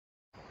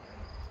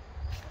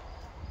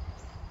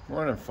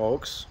Morning,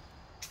 folks.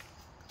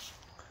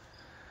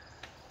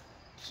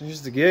 So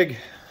here's the gig.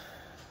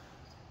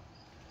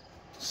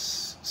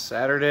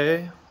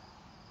 Saturday,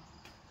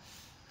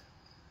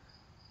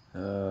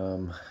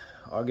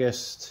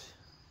 August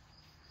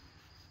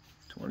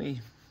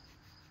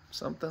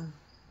 20-something,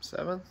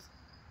 27th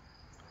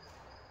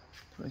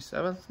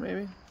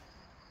maybe?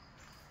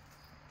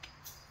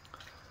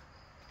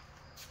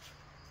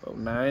 About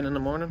 9 in the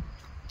morning.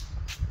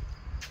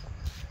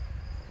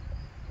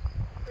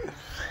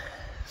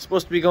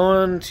 Supposed to be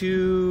going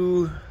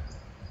to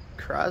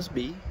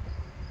Crosby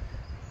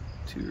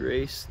to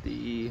race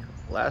the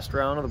last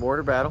round of the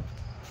border battle,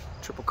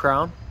 Triple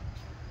Crown.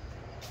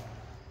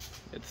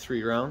 Had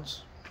 3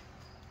 rounds.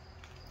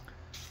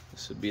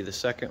 This would be the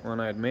second one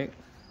I'd make.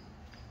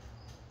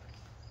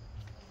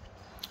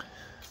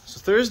 So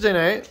Thursday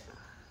night,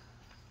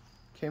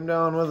 came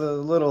down with a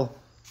little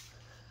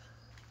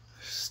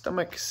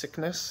stomach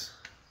sickness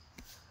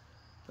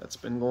that's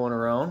been going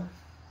around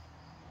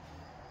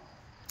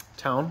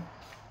town.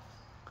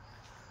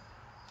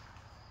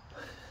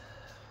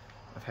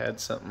 I've had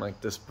something like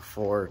this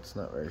before. It's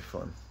not very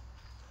fun.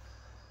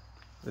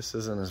 This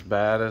isn't as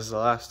bad as the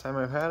last time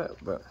I've had it,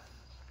 but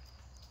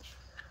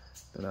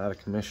been out of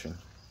commission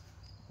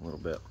a little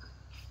bit.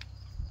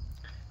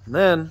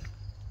 And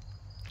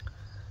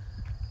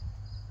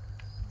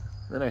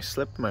then I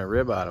slipped my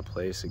rib out of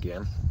place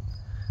again.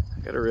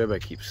 I got a rib I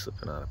keep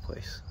slipping out of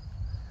place.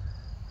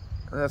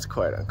 And that's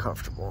quite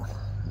uncomfortable.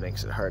 It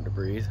makes it hard to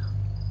breathe.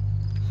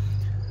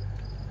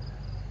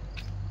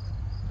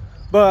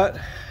 But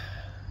I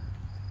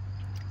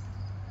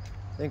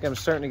think I'm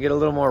starting to get a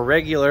little more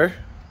regular,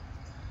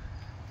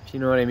 if you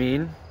know what I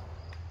mean.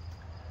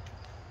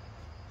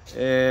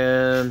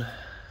 And I'm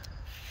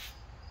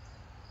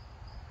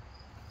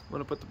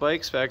gonna put the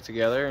bikes back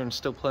together and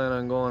still plan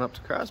on going up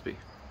to Crosby.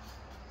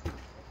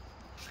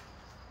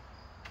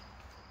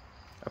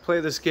 I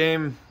play this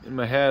game in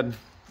my head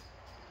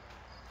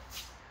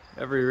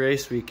every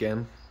race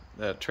weekend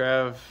that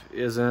Trav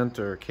isn't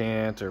or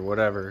can't or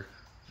whatever,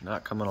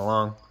 not coming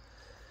along.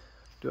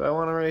 Do I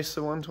want to race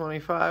the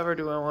 125 or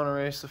do I want to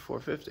race the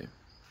 450?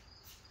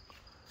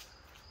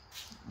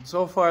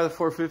 So far the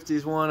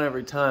 450's won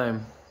every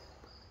time.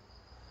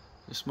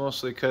 Just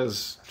mostly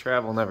because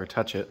Trav will never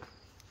touch it.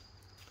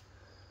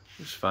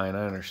 Which is fine,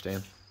 I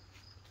understand.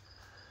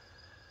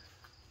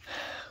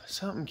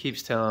 Something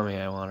keeps telling me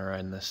I want to ride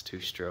in this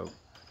 2-stroke.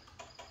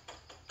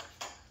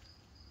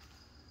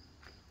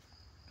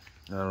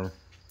 I don't know.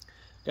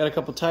 Got a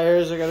couple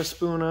tires I got a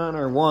spoon on,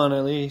 or one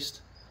at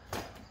least.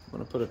 I'm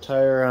gonna put a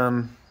tire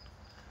on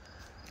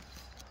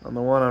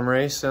the one I'm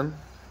racing.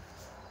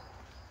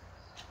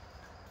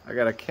 I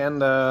got a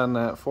Kenda on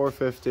that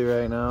 450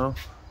 right now.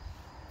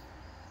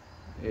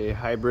 A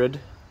hybrid.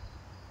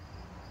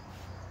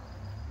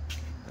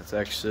 That's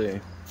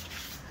actually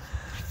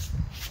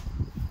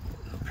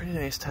a pretty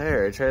nice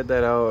tire. I tried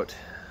that out.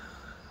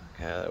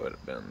 Yeah, that would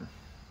have been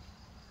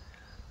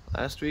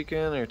last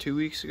weekend or 2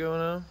 weeks ago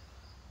now.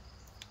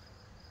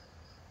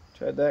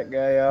 Tried that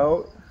guy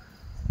out.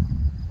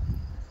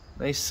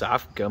 Nice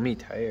soft gummy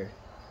tire.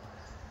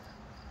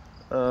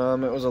 It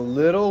was a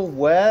little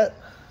wet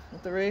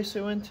at the race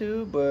I went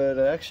to, but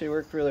it actually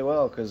worked really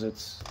well because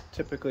it's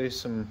typically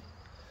some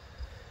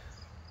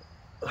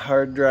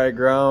hard dry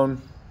ground.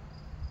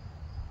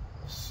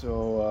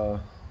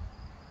 So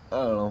I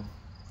don't know.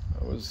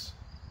 I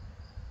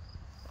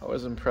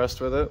was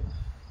impressed with it.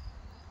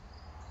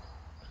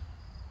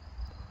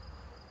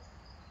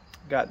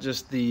 Got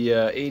just the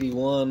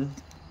 81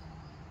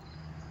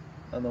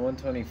 on the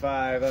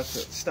 125. That's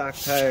a stock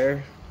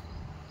tire.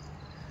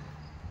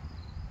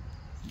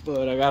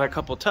 But I got a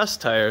couple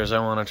test tires I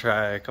want to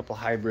try, a couple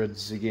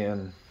hybrids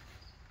again.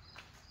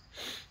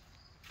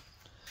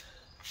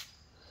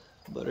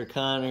 Butter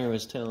Connor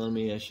was telling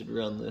me I should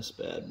run this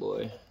bad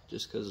boy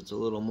just because it's a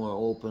little more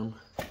open.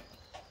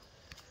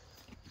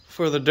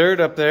 For the dirt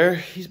up there,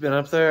 he's been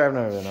up there. I've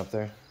never been up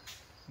there.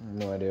 I have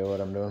no idea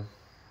what I'm doing.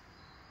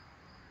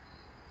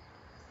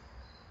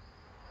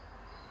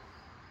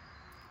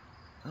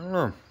 I don't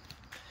know.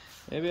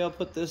 Maybe I'll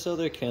put this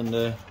other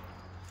Kenda,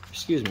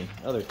 excuse me,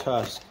 other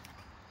Tusk.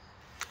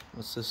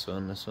 What's this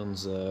one? This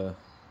one's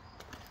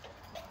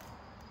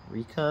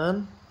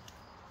Recon.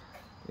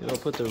 Maybe I'll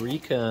put the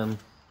Recon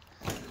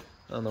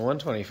on the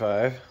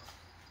 125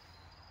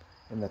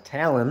 and the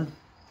Talon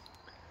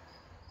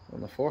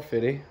on the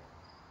 450.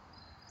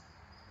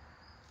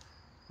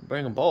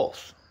 Bring them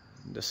both.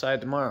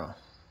 Decide tomorrow.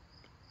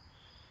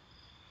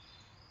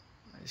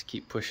 I just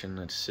keep pushing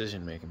the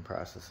decision-making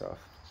process off.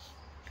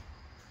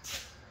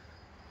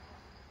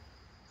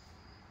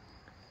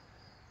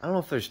 I don't know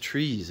if there's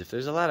trees. If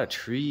there's a lot of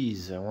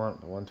trees, I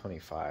want the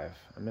 125.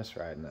 I miss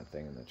riding that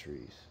thing in the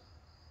trees.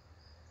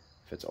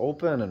 If it's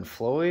open and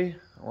flowy,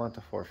 I want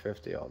the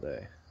 450 all day.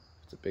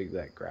 If it's a big,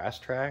 like, grass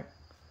track,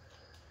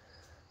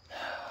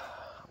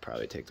 I'll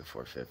probably take the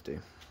 450.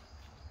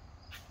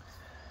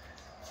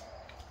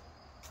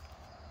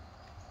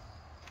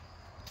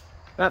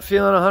 Not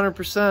feeling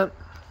 100%.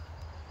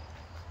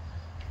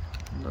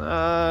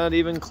 Not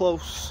even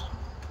close.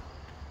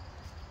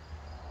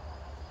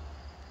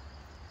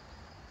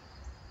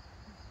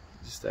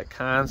 Just that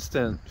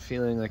constant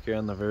feeling like you're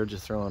on the verge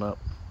of throwing up.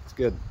 It's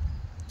good.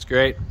 It's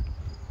great.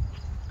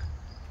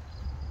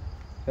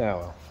 Yeah,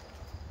 well.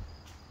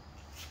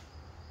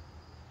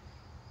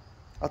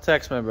 I'll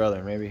text my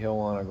brother. Maybe he'll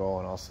want to go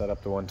and I'll set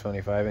up the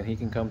 125 and he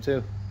can come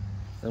too.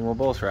 Then we'll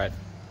both ride.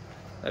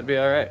 That'd be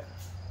alright.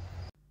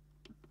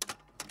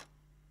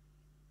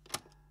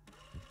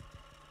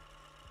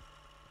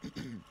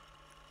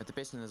 Эта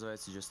песня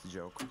называется Just a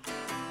Joke.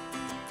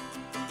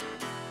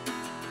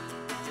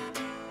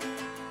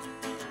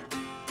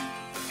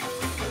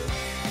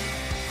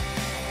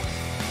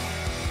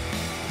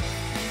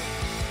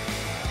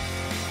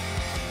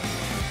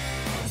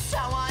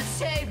 Someone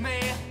save me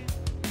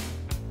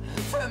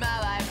from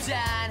all I've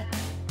done.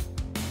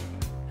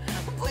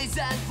 Please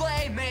don't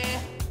blame me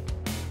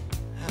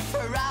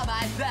for all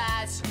my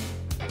thoughts.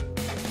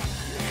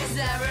 'Cause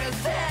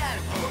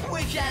everything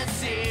we can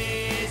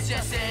see is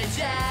just a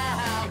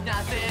joke,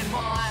 nothing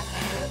more.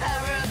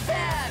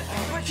 Everything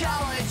we're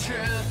calling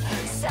truth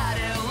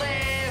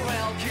suddenly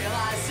will kill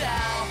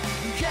ourselves.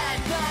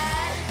 Can't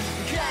find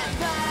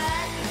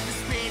the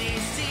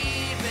spinning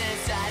deep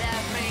inside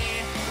of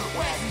me.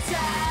 Wasting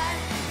time,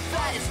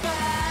 but it's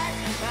fine.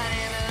 Not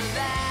even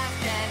laugh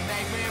can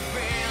make me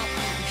feel.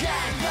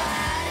 Can't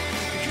find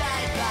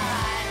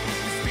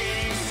the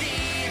spinning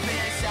deep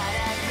inside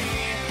of me.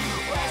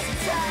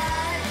 Wasting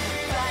time,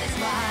 but it's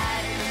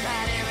fine.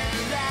 Not even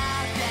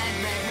laugh can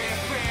make me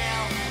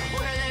feel.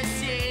 We're the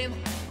team,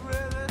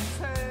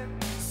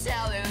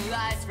 selling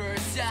lies for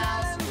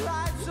ourselves,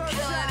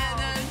 killing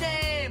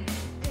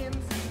in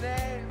the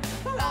name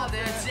of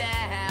the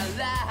damn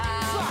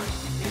loud.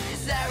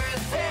 Is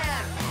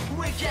everything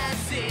we can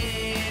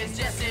see is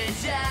just a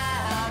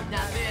joke,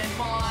 nothing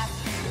more.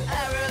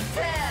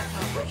 Everything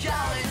we're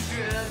calling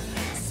truth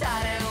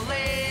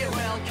suddenly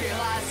will kill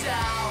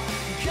ourselves.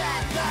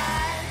 Can't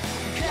find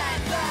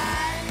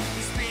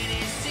the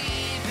spinning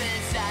deep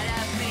inside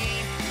of me.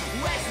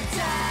 Wasting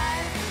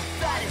time,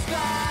 but it's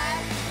fine.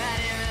 Not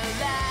even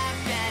laugh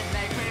can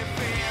make me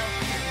feel.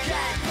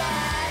 Can't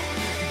find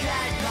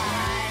the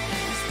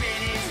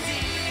spinning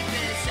deep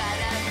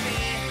inside of me.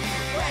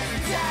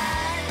 Wasting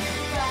time,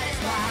 but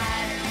it's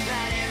fine.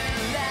 Not even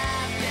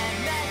laugh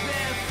can make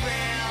me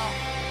feel.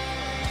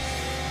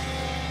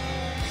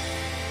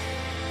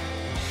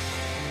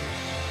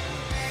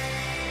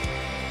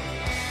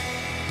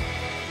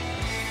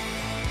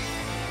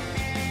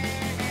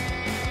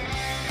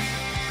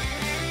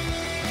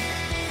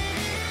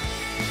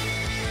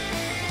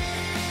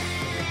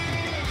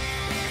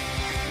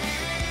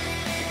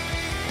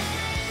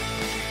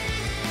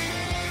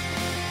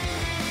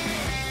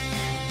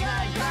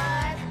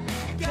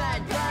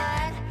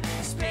 Goodbye,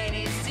 the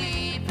spinning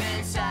deep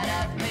inside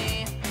of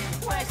me.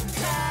 Wasting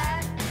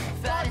time,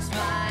 thought it's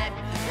fine.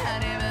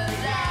 Not even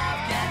love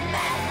can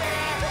make me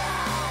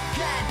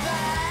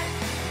goodbye,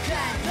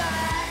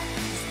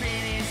 the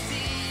spinning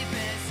deep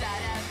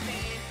inside of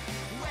me.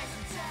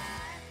 Wasting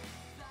time,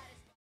 thought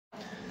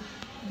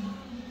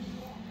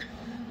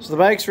it's So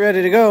the bike's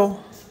ready to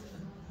go.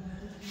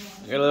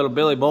 Got a little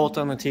Billy Bolt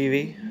on the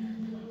TV.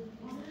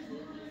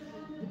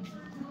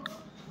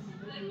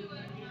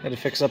 Had to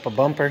fix up a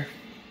bumper.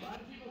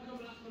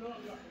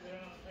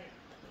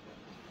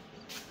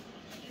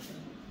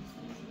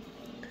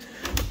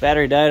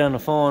 Battery died on the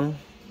phone.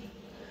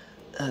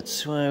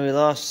 That's why we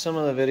lost some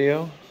of the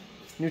video.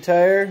 New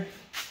tire,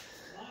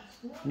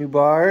 new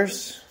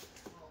bars.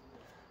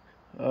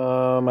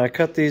 I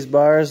cut these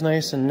bars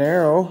nice and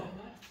narrow.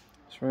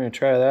 So we're gonna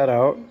try that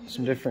out.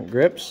 Some different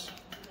grips.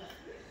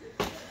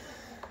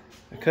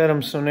 I cut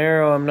them so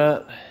narrow I'm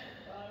not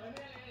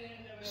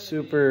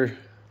super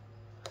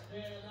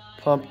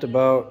pumped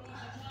about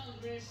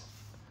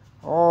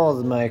all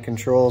of my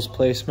controls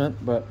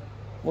placement, but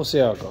we'll see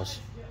how it goes.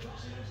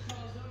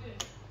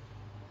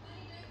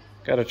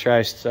 Gotta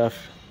try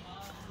stuff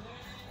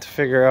to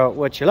figure out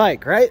what you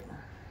like, right?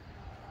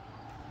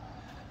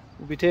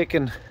 We'll be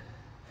taking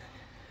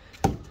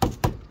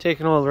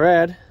old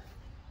Red.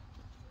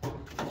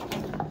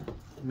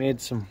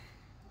 Made some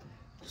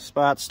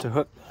spots to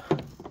hook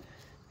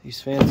these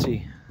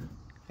fancy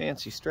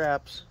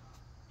straps.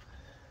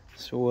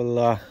 So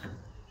we'll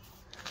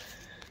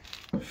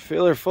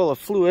fill her full of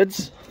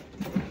fluids.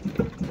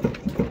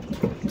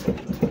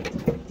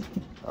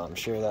 I'm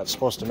sure that's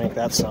supposed to make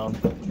that sound.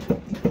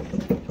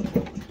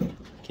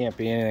 Can't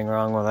be anything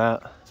wrong with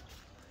that.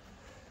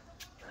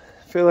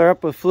 Fill her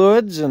up with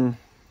fluids and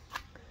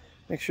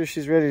make sure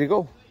she's ready to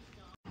go.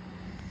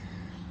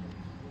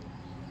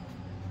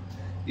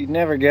 You'd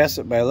never guess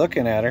it by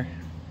looking at her,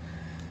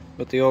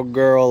 but the old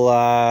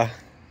girl,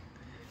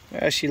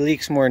 she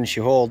leaks more than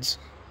she holds.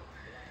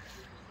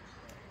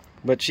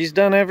 But she's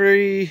done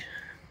every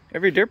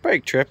dirt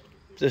bike trip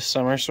this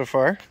summer so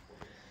far.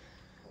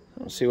 I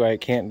don't see why I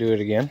can't do it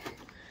again.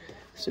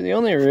 So the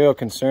only real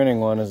concerning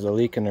one is the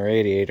leak in the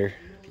radiator.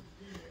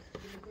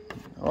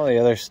 All the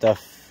other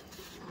stuff,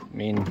 I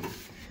mean,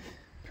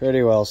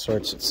 pretty well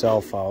sorts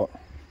itself out.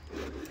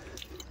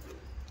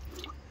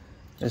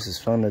 This is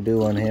fun to do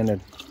one-handed.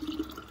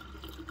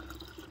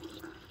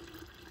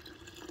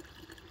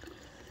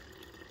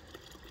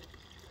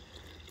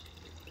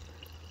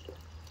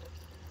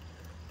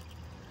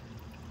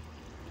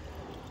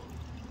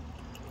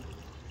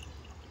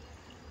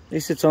 At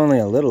least it's only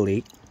a little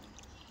leak.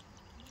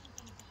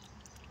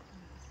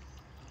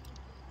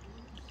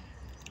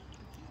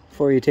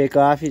 Before you take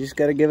off, you just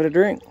got to give it a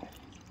drink.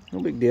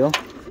 No big deal.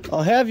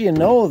 I'll have you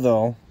know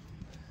though,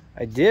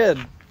 I did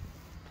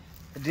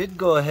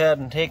go ahead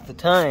and take the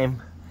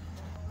time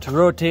to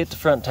rotate the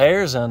front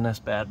tires on this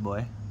bad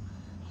boy.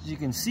 As you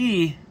can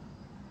see,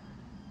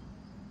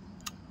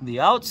 the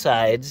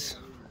outsides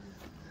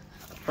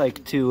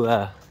like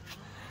to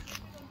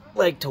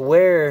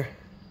wear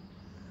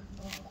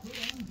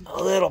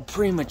a little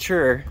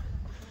premature.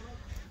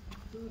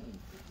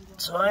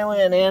 So I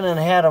went in and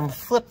had them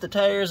flip the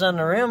tires on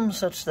the rim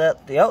such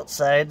that the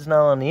outside's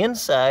now on the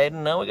inside,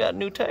 and now we got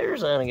new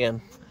tires on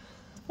again.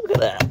 Look at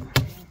that.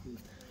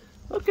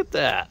 Look at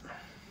that.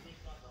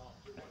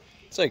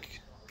 It's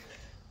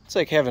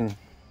like having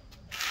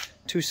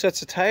two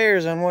sets of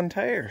tires on one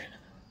tire.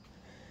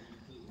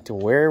 To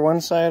wear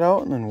one side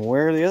out and then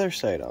wear the other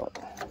side out.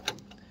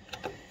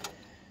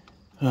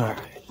 Alright.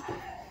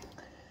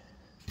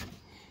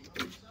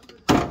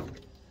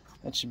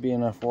 That should be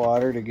enough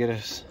water to get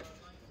us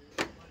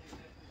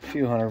a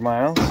few hundred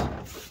miles.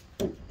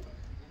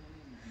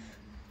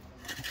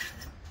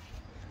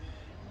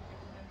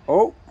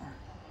 Oh,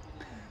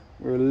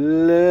 we're a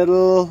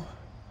little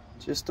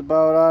just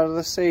about out of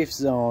the safe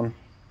zone.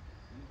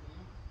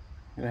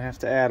 Gonna have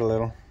to add a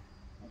little.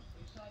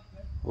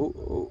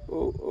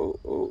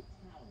 Oh.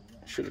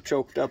 Should have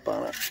choked up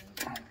on it.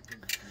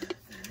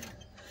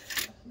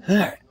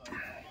 Alright.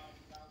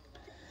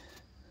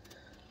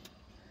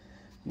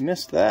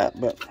 Missed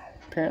that, but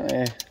apparently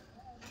I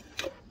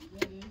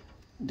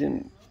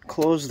didn't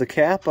close the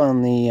cap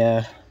on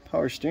the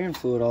power steering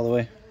fluid all the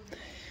way.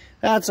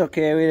 That's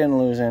okay, we didn't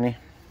lose any.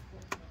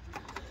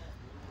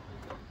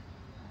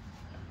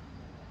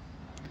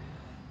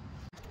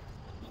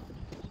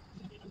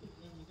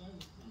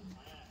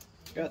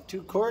 Got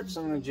 2 quarts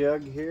in the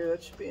jug here.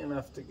 That should be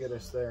enough to get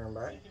us there and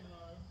back.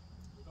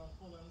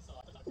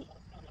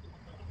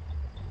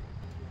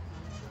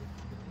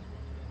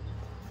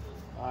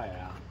 Oh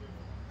yeah.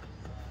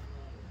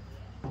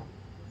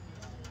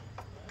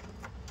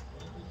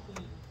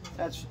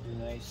 That should do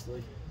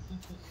nicely.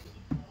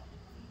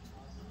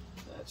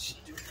 That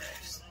should do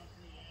nicely.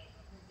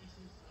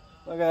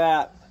 Look at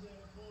that.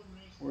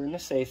 We're in the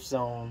safe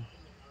zone.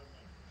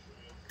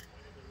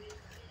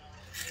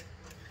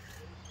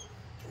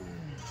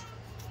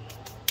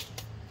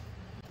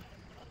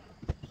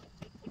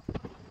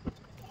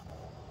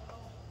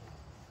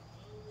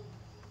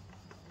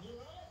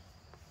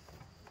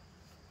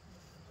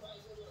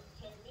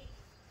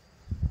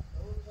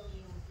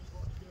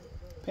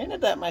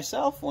 Painted that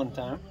myself one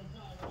time.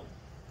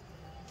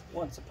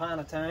 Once upon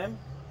a time.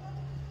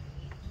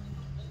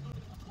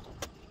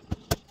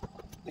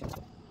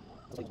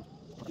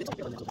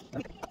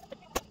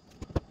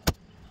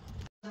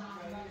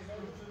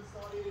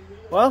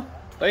 Well,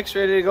 bike's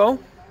ready to go.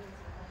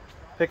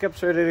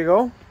 Pickup's ready to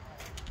go.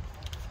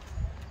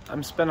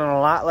 I'm spending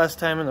a lot less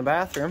time in the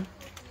bathroom.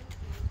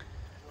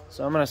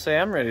 So I'm gonna say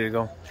I'm ready to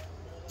go.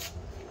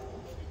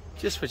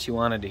 Just what you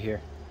wanted to hear.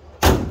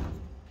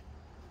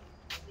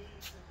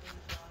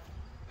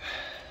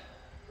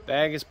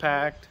 Bag is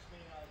packed.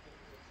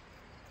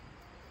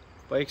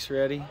 Bike's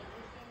ready.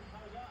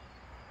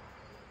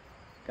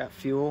 Got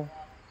fuel.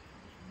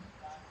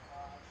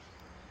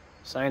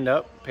 Signed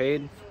up,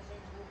 paid.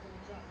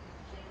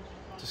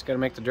 Just gotta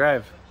make the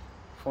drive.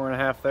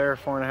 4.5 there,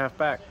 4.5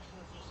 back.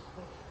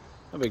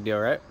 No big deal,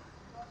 right?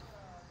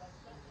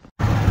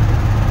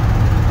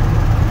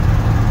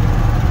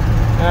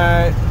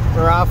 Alright,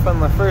 we're off on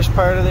the first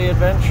part of the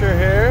adventure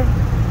here.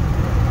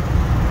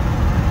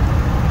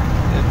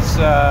 It's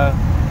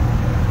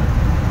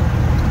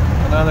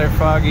another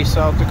foggy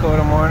South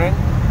Dakota morning,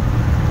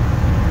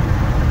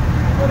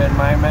 but in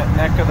my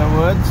neck of the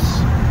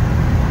woods,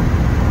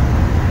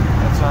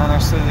 that's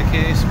honestly the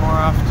case more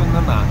often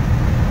than not.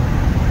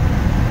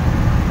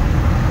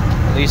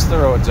 At least the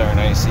roads aren't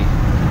icy.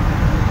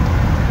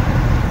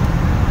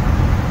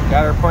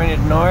 Got her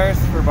pointed north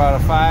for about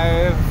a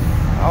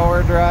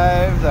 5-hour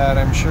drive that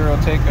I'm sure will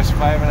take us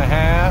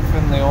 5.5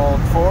 in the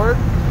old Ford.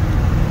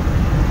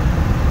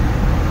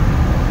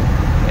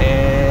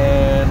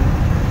 And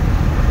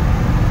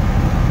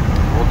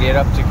we'll get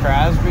up to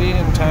Crosby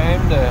in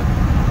time to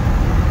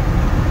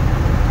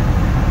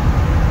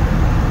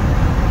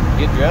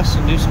get dressed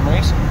and do some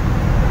racing.